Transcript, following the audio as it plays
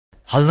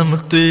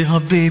Halamati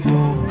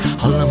Habibu,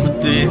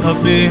 Halamati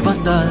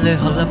Habibandale,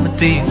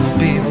 Halamati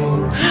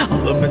Habibu,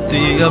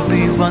 Halamati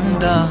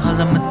Habibanda,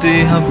 Halamati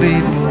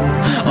Habibu,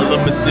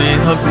 Halamati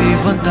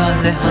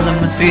Habibandale,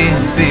 Halamati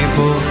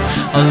Habibu,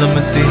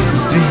 Halamati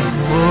Habibu.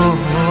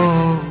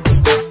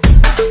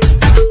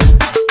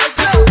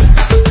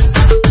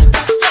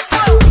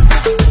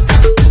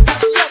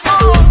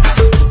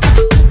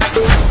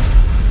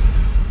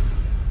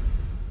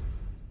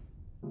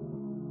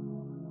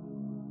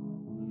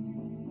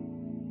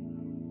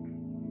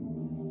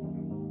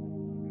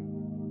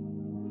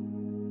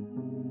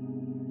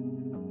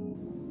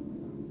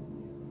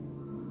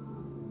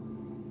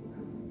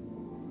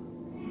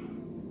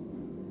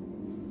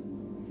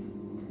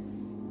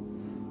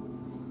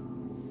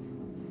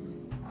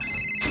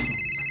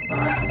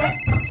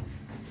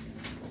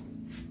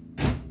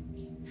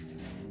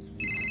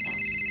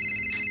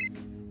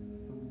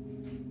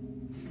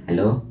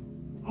 Hello?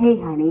 Hey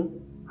honey,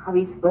 how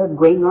is work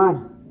going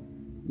on?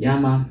 Yeah,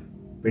 Mom.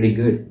 Pretty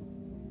good.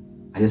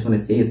 I just want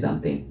to say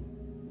something.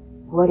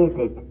 What is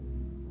it?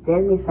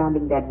 Tell me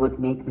something that would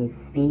make me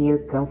feel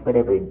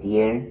comfortable,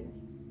 dear.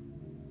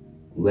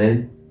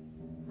 Well,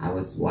 I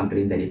was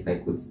wondering that if I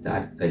could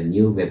start a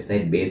new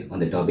website based on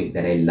the topic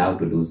that I love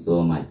to do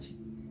so much.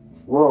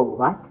 Whoa,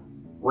 what?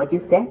 What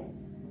you said?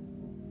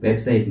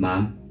 Website,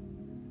 Mom.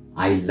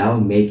 I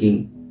love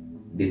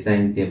making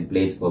design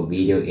templates for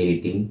video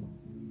editing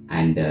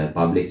and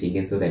publishing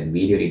it so that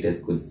video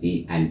editors could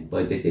see and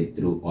purchase it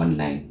through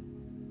online.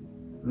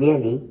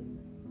 Really?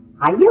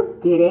 Are you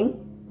kidding?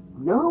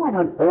 No one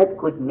on earth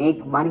could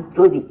make money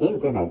through the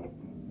internet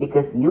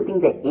because using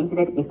the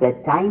internet is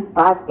a time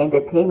pass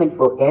entertainment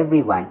for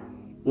everyone.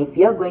 If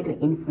you're going to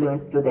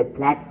influence through that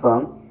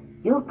platform,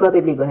 you're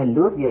probably going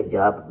to lose your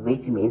job,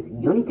 which means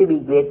you need to be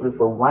grateful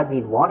for what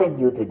we wanted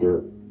you to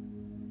do.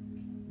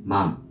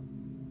 Mom,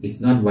 it's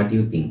not what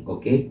you think,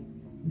 okay?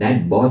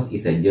 That boss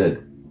is a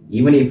jerk.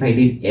 Even if I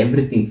did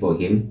everything for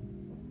him,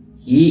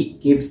 he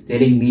keeps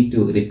telling me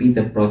to repeat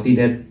the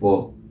procedure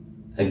for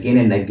again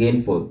and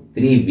again for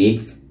 3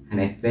 weeks, and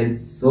I felt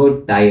so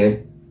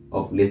tired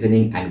of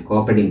listening and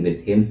cooperating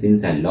with him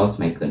since I lost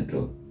my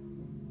control.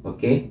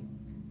 Okay?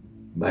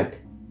 But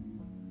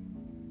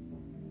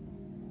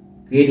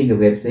creating a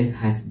website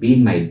has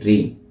been my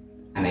dream,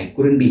 and I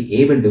couldn't be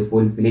able to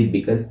fulfill it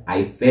because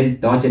I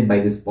felt tortured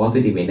by this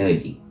positive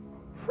energy.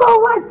 So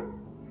what?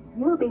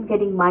 You've been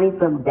getting money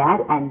from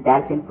dad and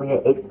Dashan for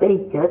your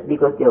expenditures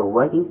because you're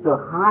working so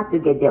hard to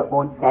get your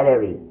own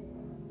salary.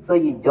 So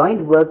you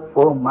joined work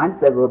 4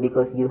 months ago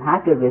because you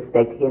have to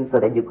respect him so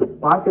that you could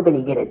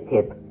possibly get a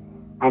tip.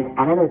 And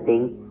another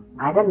thing,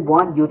 I don't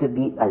want you to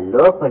be a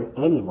loafer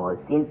anymore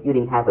since you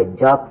didn't have a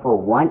job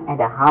for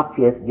 1.5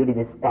 years due to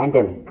this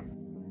pandemic.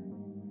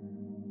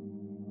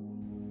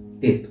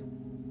 Tip.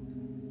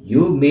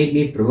 You made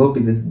me provoke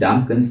to this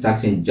dumb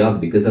construction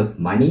job because of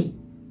money?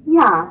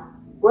 Yeah.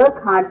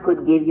 Work hard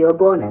could give you a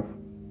bonus.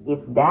 If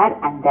dad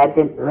and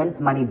Darjan earns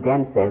money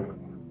themselves,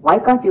 why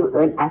can't you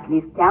earn at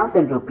least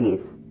 1,000 rupees?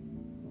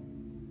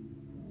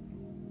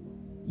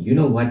 You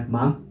know what,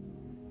 Mom?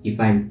 If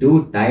I'm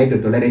too tired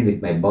to tolerate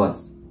with my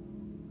boss,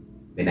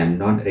 then I'm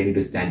not ready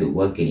to stand to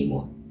work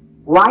anymore.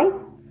 Why?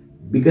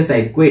 Because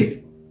I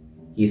quit.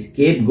 He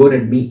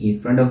scapegoated me in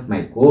front of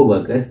my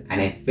co-workers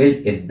and I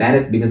felt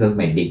embarrassed because of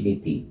my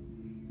dignity.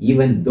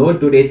 Even though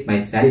today's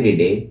my salary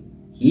day,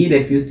 he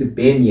refused to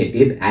pay me a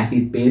tip as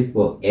he pays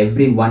for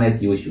everyone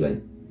as usual.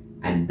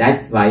 And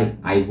that's why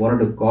I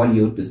wanted to call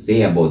you to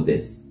say about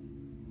this.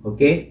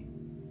 Okay?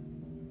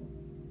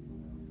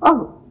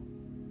 Oh,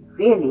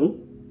 really?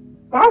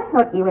 That's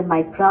not even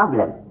my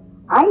problem.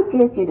 I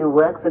chased you to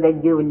work so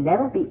that you will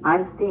never be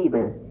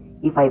unstable.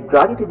 If I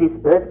brought you to this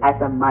earth as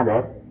a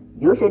mother,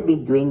 you should be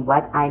doing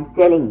what I'm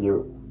telling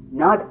you,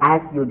 not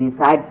as you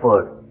decide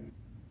for.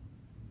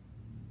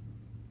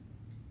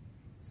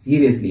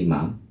 Seriously,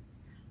 Mom.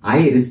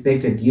 I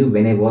respected you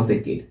when I was a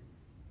kid,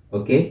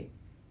 okay?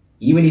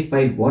 Even if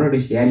I wanted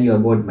to share you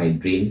about my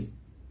dreams,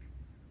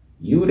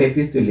 you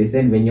refuse to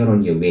listen when you're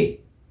on your way,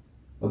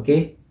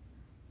 okay?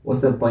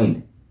 What's the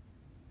point?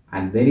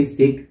 I'm very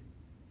sick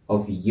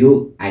of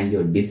you and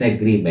your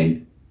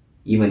disagreement.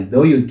 Even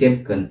though you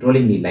kept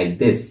controlling me like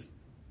this,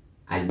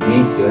 I'll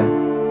make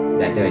sure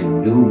that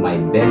I'll do my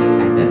best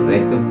at the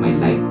rest of my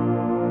life,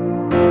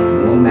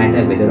 no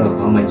matter whether or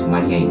how much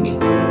money I make.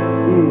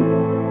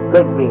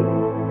 Good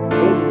read.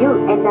 If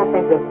you end up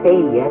as a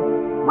failure,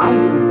 mind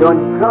you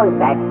don't crawl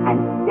back and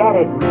stare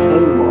at me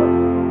anymore.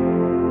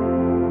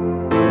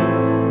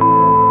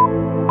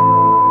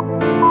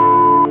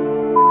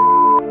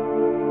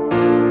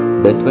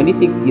 The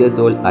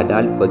 26-year-old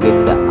adult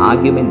forgets the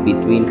argument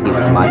between his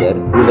mother,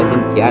 who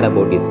doesn't care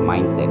about his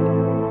mindset.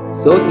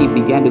 So he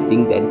began to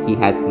think that he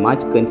has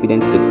much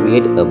confidence to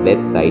create a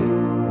website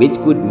which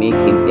could make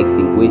him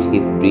extinguish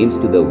his dreams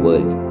to the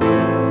world.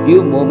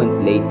 Few moments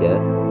later,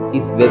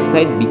 his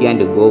website began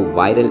to go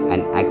viral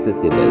and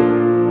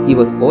accessible. He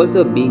was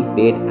also being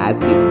paid as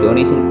his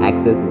donation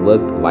access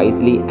worked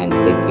wisely and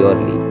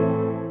securely.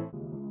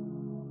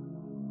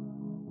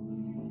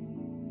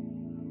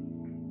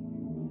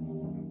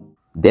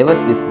 There was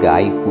this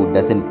guy who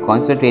doesn't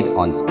concentrate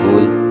on school,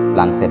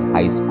 flunks at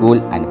high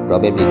school, and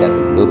probably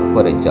doesn't look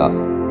for a job.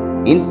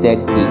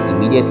 Instead, he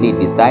immediately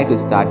decided to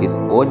start his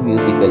own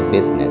musical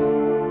business.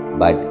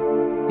 But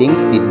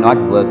things did not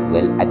work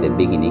well at the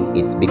beginning.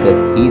 It's because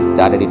he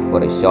started it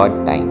for a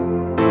short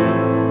time.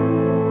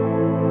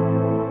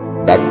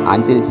 That's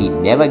until he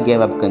never gave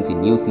up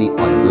continuously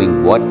on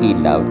doing what he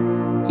loved.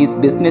 His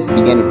business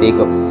began to take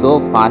off so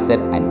faster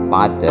and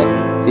faster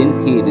since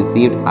he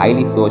received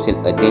highly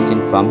social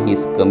attention from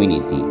his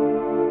community.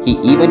 He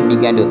even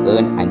began to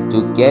earn and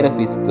took care of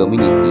his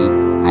community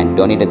and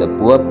donated the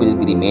poor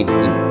pilgrimage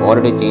in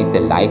order to change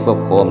the life of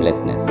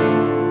homelessness.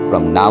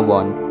 From now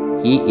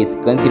on, he is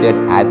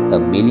considered as a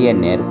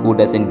millionaire who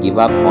doesn't give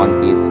up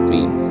on his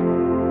dreams.